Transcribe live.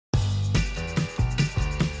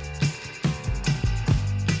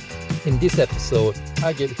In this episode,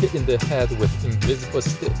 I get hit in the head with invisible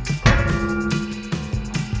stick.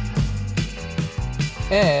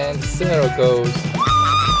 And Sarah goes.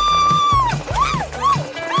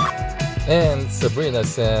 And Sabrina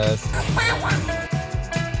says.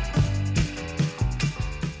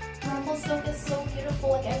 Revelstoke is so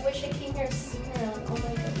beautiful. Like, I wish I came here sooner. Oh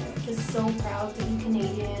my goodness. Just so proud to be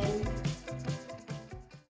Canadian.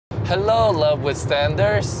 Hello, Love with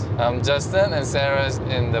Standards. I'm Justin and Sarah's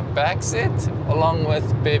in the back seat along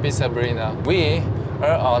with baby Sabrina. We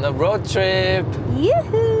are on a road trip.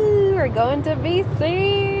 Yoo-hoo! We're going to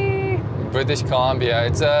BC. British Columbia.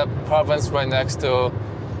 It's a province right next to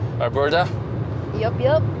Alberta. Yup.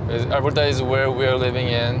 Alberta is where we're living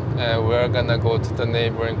in, and we're gonna go to the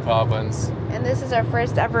neighboring province. And this is our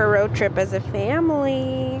first ever road trip as a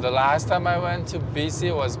family. The last time I went to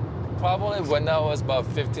BC was probably when I was about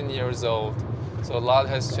 15 years old. So a lot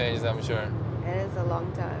has changed, I'm sure. It is a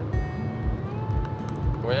long time.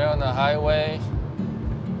 We're on the highway.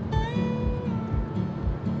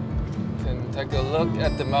 Can take a look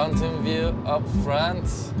at the mountain view up front.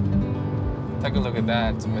 Take a look at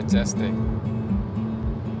that, it's majestic.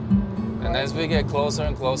 And as we get closer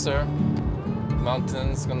and closer,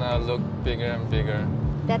 mountains gonna look bigger and bigger.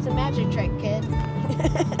 That's a magic trick, kids.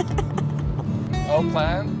 Our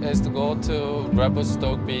plan is to go to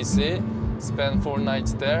Revelstoke, BC, spend 4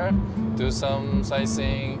 nights there, do some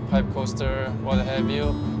sightseeing, pipe coaster, what have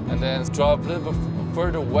you, and then drive a little bit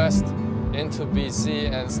further west into BC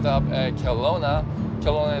and stop at Kelowna.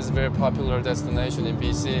 Kelowna is a very popular destination in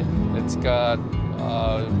BC. It's got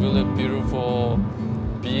a really beautiful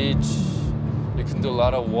beach. You can do a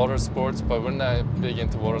lot of water sports, but we're not big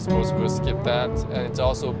into water sports, we'll skip that. And it's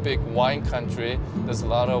also a big wine country. There's a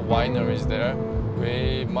lot of wineries there.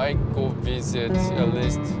 We might go visit at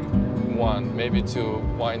least 1, maybe 2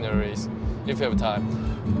 wineries if we have time.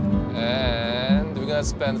 And we're gonna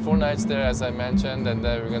spend 4 nights there, as I mentioned, and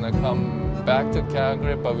then we're gonna come back to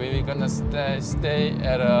Calgary, but we're gonna stay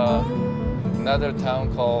at another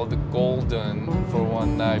town called Golden for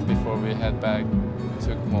 1 night before we head back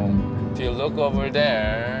to home. If you look over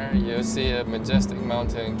there, you see a majestic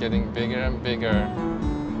mountain getting bigger and bigger.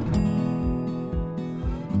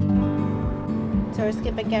 So we're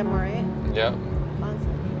skipping camera, right? Yeah.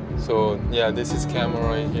 Awesome. So yeah, this is camera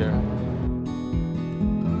right here.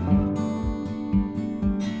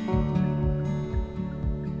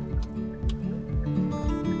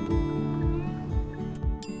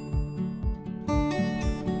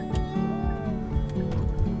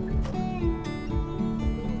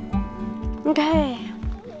 Okay.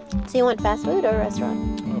 So you want fast food or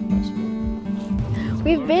restaurant? Oh, fast food.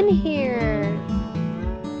 We've been here.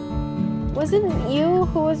 Wasn't you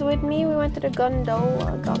who was with me? We went to the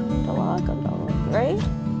gondola, right?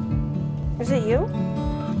 Was it you?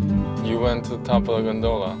 You went to the top of the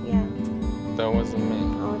gondola? Yeah. That wasn't me.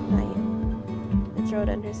 Oh, it's not you. It's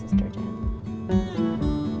Rhoda and her sister Jen.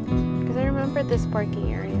 Because I remember this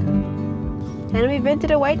parking area. And we've been to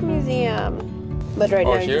the White Museum. But right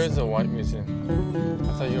now, Here's a white museum.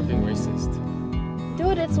 I thought you were being racist.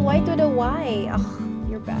 Dude, it's white with a Y. Ugh,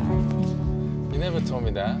 you're bad. You never told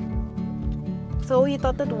me that. So you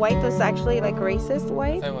thought that white was actually like racist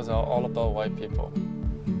white? That was all about white people.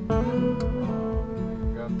 You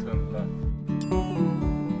have to turn left.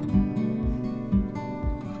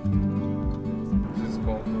 This is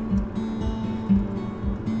Golden.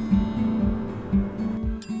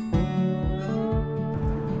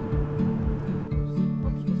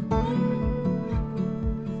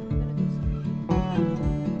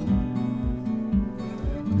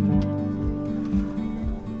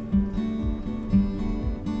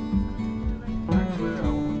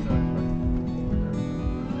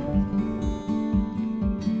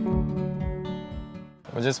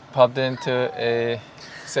 We just popped into a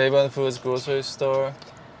Save on Foods grocery store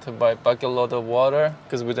to buy a bucket load of water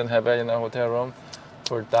because we didn't have it in our hotel room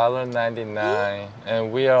for $1.99.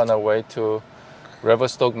 And we are on our way to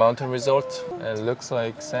Revelstoke Mountain Resort. And it looks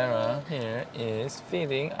like Sarah here is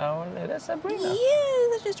feeding our little Sabrina.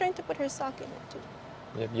 Yeah, she's trying to put her sock in it too.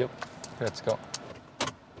 Yep. Let's go.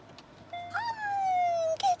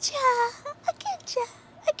 Getcha.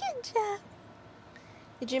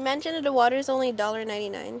 Did you mention that the water is only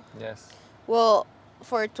 $1.99? Yes. Well,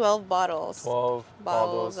 for 12 bottles. 12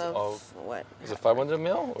 bottles of what? Is it 500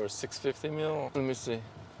 ml or 650 ml? Let me see.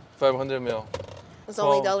 500 ml. It's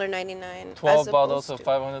only $1.99. 12 bottles of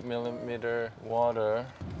 500 millimeter water.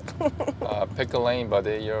 Pick a lane,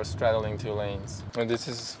 buddy. You're straddling 2 lanes. And this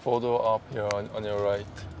is photo up here on your right.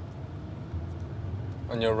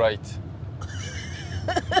 On your right.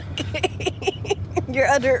 Okay. Your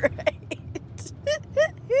other right.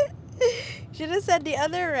 have said the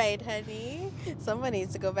other right, honey. Someone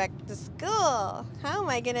needs to go back to school. How am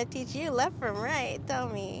I gonna teach you left from right? Tell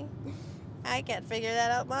me. I can't figure that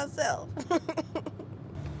out myself.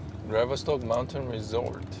 Revelstoke Mountain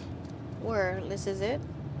Resort. Where? This is it?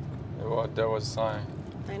 There was a sign.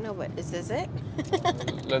 I know, but is this it?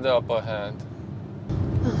 Let the up ahead.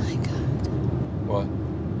 Oh my god. What?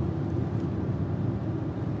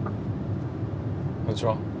 What's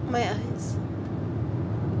wrong? My eyes.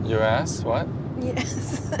 Your ass? What?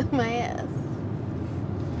 Yes, my ass.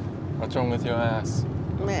 What's wrong with your ass?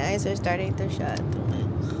 My eyes are starting to shut.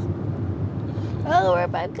 Oh, we're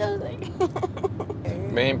about going.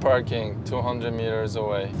 Main parking, 200 meters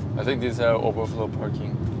away. I think these are overflow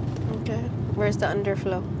parking. Okay. Where's the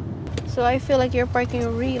underflow? So I feel like you're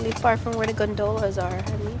parking really far from where the gondolas are,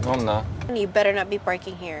 honey. No, I'm not. You better not be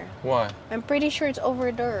parking here. Why? I'm pretty sure it's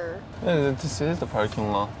over there. Yeah, this is the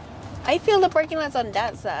parking lot. I feel the parking lot's on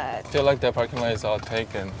that side. I feel like that parking lot is all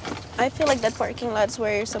taken. I feel like that parking lot's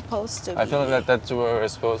where you're supposed to be. I feel like that's where we're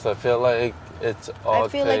supposed to. I feel like it's all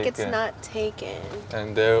taken. I feel like it's not taken.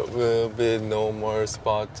 And there will be no more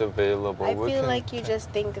spots available. I feel like you just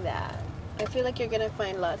think that. I feel like you're gonna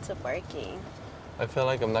find lots of parking. I feel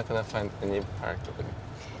like I'm not gonna find any parking.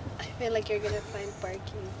 I feel like you're gonna find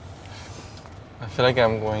parking. I feel like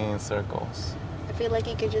I'm going in circles. I feel like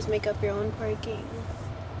you could just make up your own parking.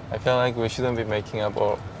 I feel like we shouldn't be making up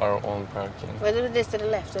our own parking. What is this? To the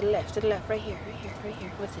left, to the left, to the left. Right here, right here, right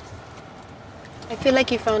here. What's this? I feel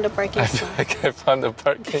like you found a parking I spot. feel like I found the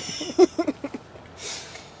parking.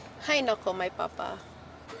 Hi, Noko, my papa.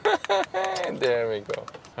 There we go.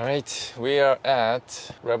 All right, we are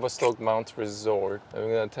at Revelstoke Mountain Resort. And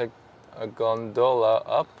we're gonna take a gondola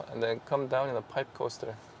up and then come down in a pipe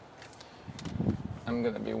coaster. I'm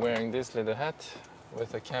gonna be wearing this little hat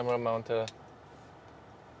with a camera mounted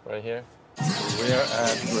right here. We are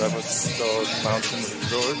at Revelstoke Mountain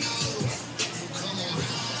Resort.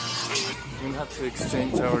 We have to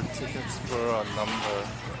exchange our tickets for a number.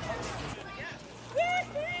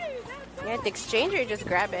 You have to exchange or just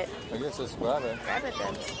grab it? I guess just grab it. Grab it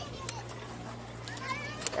then.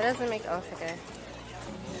 That doesn't make... Oh, okay.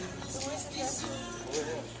 Just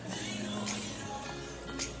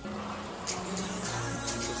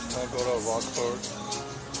gonna go to Rockford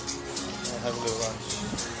and have a little lunch.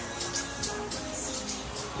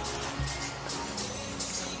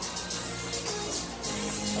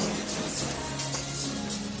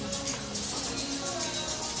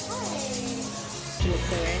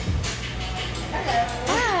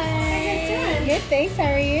 Hi. Good, thanks.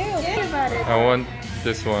 How are you? Good about it. I want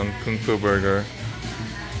this one, Kung Fu burger.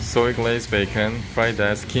 Soy glazed bacon, fried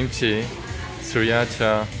rice, kimchi,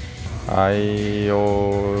 sriracha,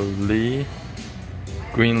 aioli,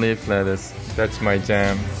 green leaf lettuce. That's my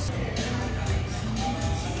jam.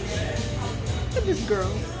 Look at this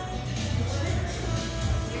girl.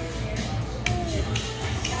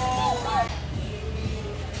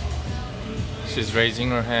 She's raising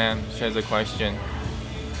her hand. She has a question.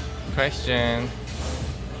 Question.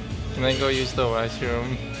 Can I go use the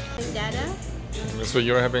washroom? Dada? So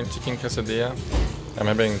you're having chicken quesadilla? I'm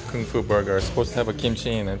having Kung Fu burger. It's supposed to have a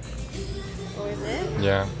kimchi in it. Or is it?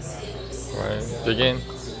 Yeah. Right. Begin.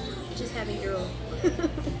 Just having your own.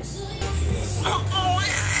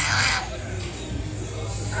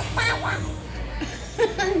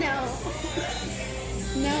 No.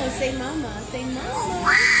 No, say mama. Say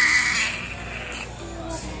mama.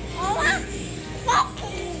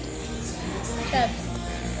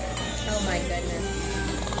 Oh my goodness.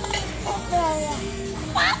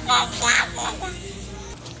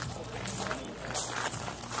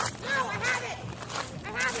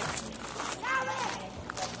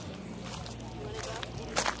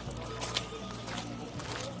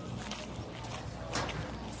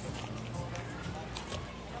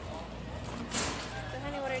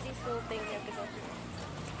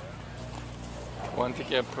 One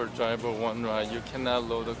ticket per driver, one ride. You cannot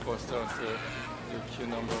load the coaster until your queue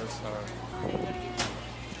numbers are.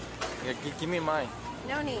 Yeah, give me mine.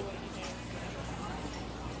 No need.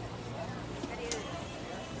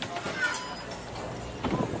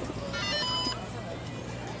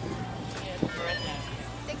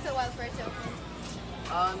 Takes a while for it to open.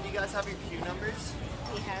 Do you guys have your queue numbers?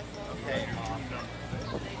 He has them. Okay.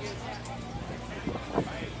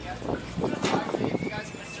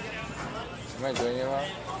 Am I doing it wrong?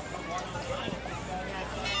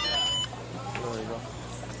 There we go.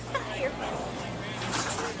 You're fine.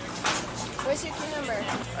 Where's your queue number?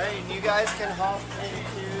 Alright, you guys can hop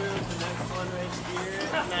into the next one right here.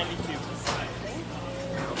 92.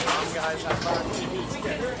 No problem, guys. Have fun.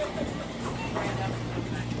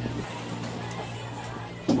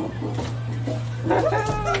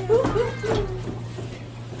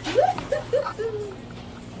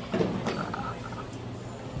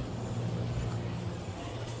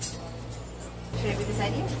 Should I be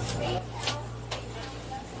beside you?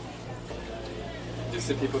 Do you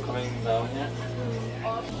see people coming down here?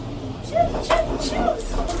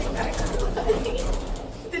 Something back.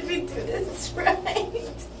 Did we do this right?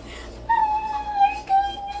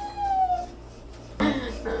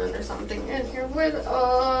 There's something in here with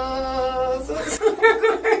us.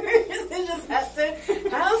 It just has to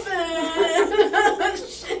happen.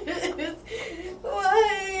 Shit.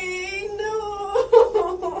 Why? No.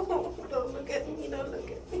 Don't look at me. Don't look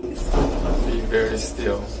at me. Be very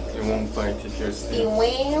still. It won't bite if you're still. Be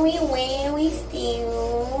very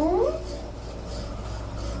still.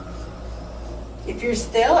 If you're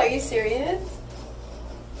still, are you serious?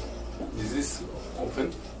 Is this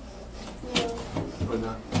open? No. Or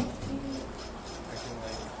not?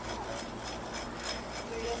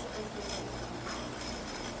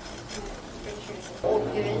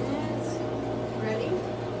 Open. Ready?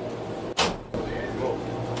 Go.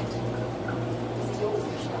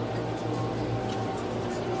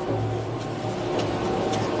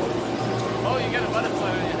 Oh, you got a butterfly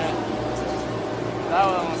on your head. That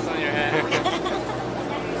one was on your head.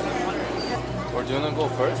 Or do you want to go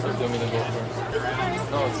first, or do you want me to go first?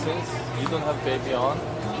 No, since you don't have baby on,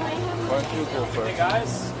 why don't you go first? Hey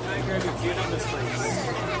guys, can I grab your cue numbers, please?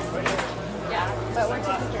 But we're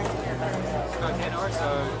taking turns. Okay, no worries. So,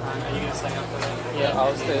 are you going to stay up for that? Yeah,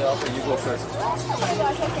 I'll stay up, but you go first.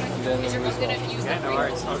 And then we go. Okay, no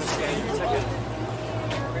worries. I'll just scan you a second.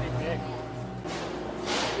 Pretty big.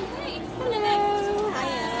 Hello.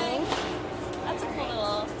 Hi. That's a cool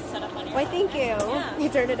little setup on your Why, thank you. Yeah. You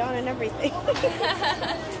turned it on and everything. So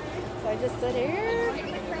I just sit here.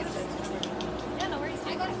 Yeah, no worries.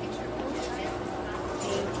 I got a picture.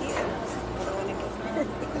 Thank you. I don't want to get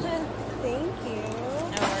Thank you.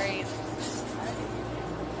 No worries.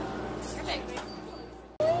 Perfect.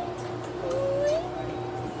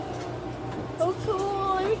 Oh,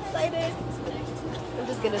 cool. I'm excited. I'm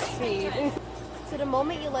just going to speed. So the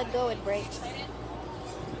moment you let go, it breaks. You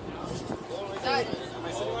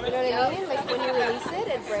know what I mean? Like when you release it,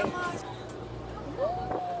 it breaks.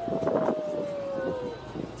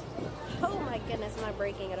 Oh my goodness, I'm not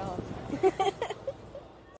breaking at all.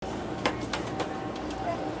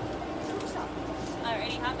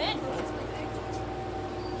 Alrighty, hop in.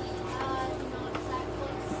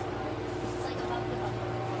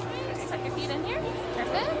 Suck your feet in here.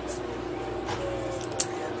 Perfect.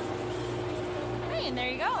 Alright, and there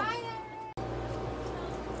you go.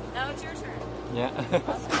 Now it's your turn. Yeah.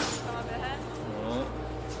 Awesome. Come up ahead. Alright.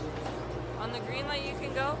 On the green light, you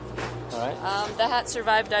can go. Alright. The hat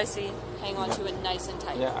survived icy. Hang on to it nice and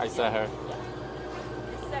tight. Yeah, I saw her.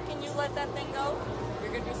 The second you let that thing go,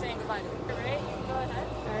 you're going to be saying goodbye to it. Right? You can go ahead.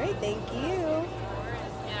 All right, thank you. No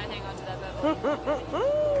worries. Yeah, hang on to that bubble.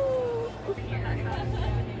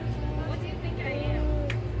 What do you think I am?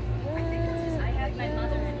 I think I'm just, I have my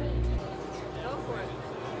mother and me. Go for it.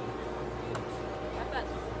 Have fun.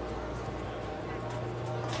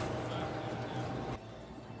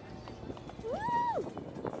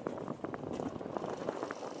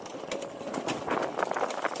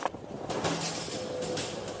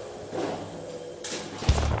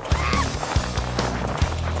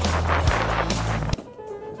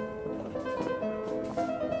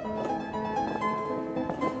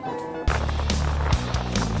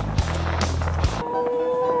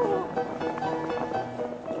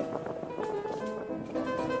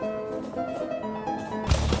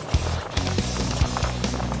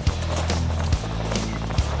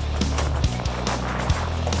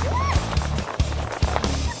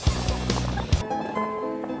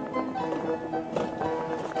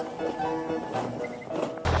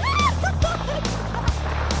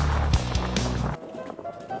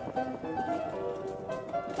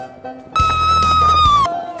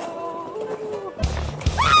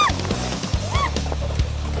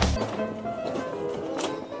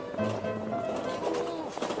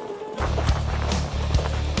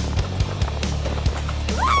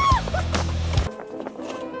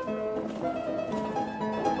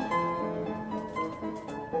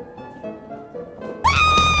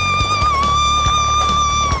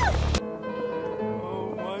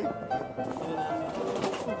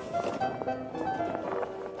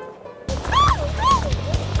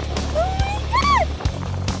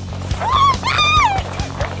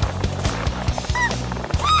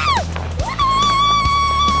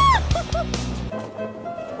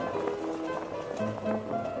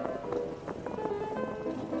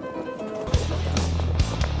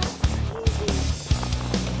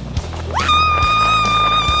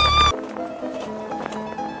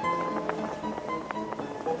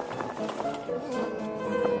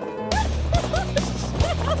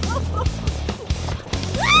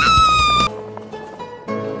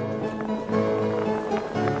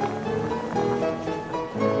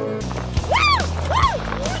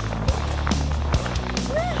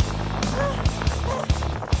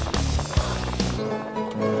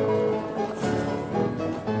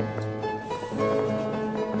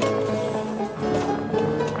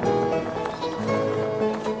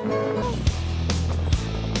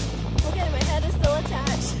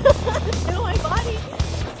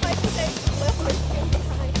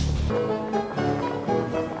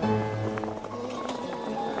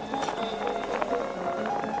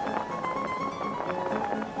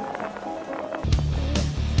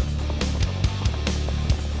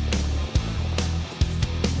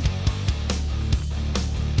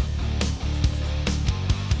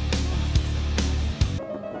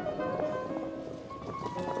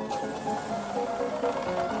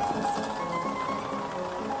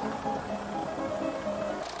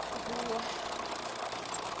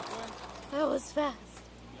 That was fast.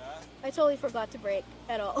 Yeah? I totally forgot to brake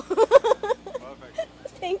at all. Perfect.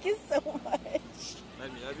 Thank you so much.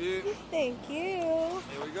 Let me have you. Thank you.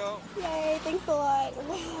 Here we go. Yay, thanks a lot.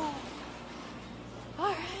 Wow.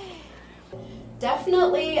 Alright.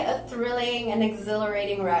 Definitely a thrilling and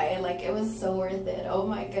exhilarating ride. Like, it was so worth it. Oh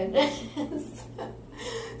my goodness.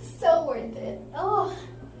 So worth it. Oh.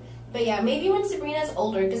 But yeah, maybe when Sabrina's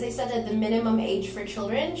older, because they said that the minimum age for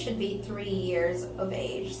children should be 3 years of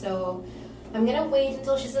age. So I'm gonna wait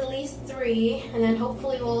until she's at least 3, and then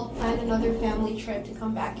hopefully we'll plan another family trip to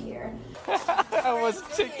come back here. I was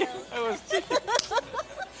chicken.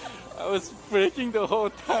 I was breaking the whole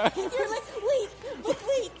time. You're like, wait.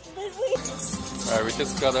 Alright, we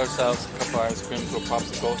just got ourselves a cup of ice cream for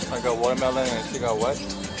popsicles. I got watermelon and she got what?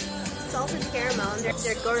 Salted caramel.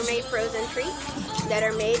 They're gourmet frozen treats that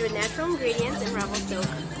are made with natural ingredients in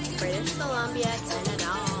Revelstoke, British Columbia,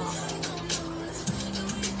 Canada.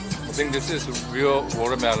 I think this is real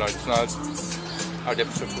watermelon, it's not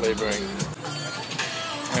artificial flavoring.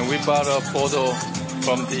 And we bought a photo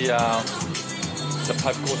from the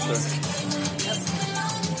pipe coaster.